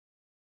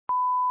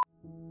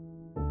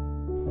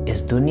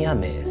इस दुनिया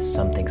में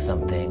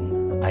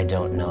something I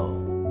don't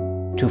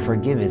know. To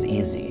forgive is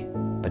easy,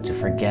 but to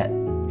forget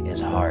is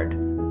hard.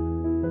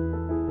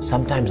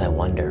 Sometimes I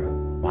wonder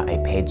why I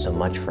paid so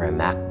much for a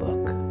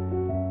MacBook.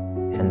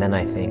 And then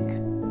I think,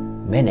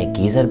 मैंने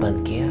geyser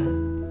बंद किया?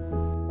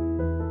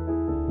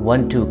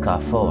 1 2 का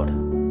 4,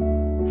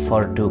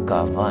 4 2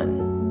 का 1.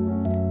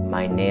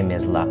 My name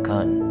is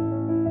Lakan.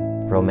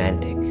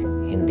 Romantic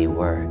Hindi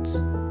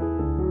words.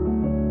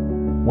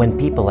 When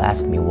people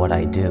ask me what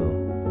I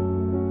do,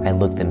 I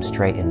look them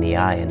straight in the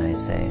eye and I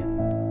say,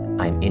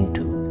 I'm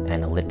into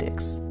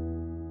analytics.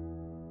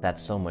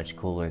 That's so much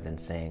cooler than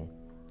saying,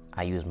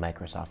 I use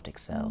Microsoft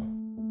Excel.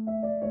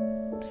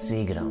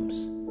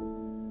 Seagrams,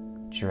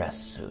 dress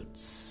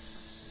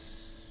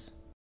suits.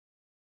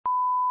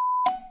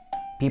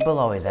 People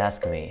always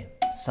ask me,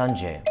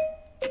 Sanjay,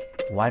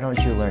 why don't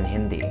you learn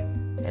Hindi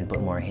and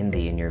put more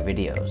Hindi in your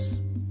videos?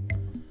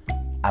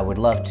 I would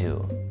love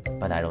to,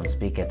 but I don't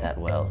speak it that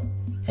well.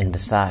 And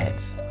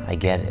besides, I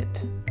get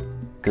it.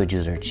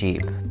 Gujus are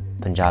cheap,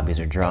 Punjabis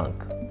are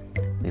drunk.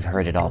 We've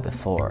heard it all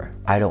before.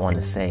 I don't want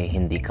to say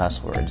Hindi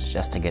cuss words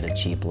just to get a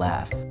cheap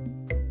laugh.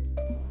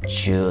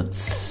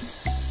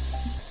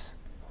 Shoots.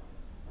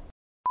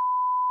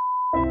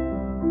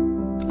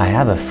 I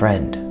have a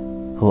friend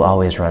who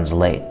always runs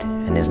late,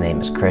 and his name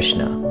is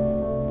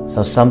Krishna.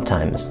 So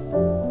sometimes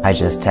I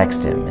just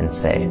text him and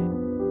say,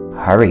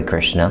 "Hurry,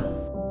 Krishna."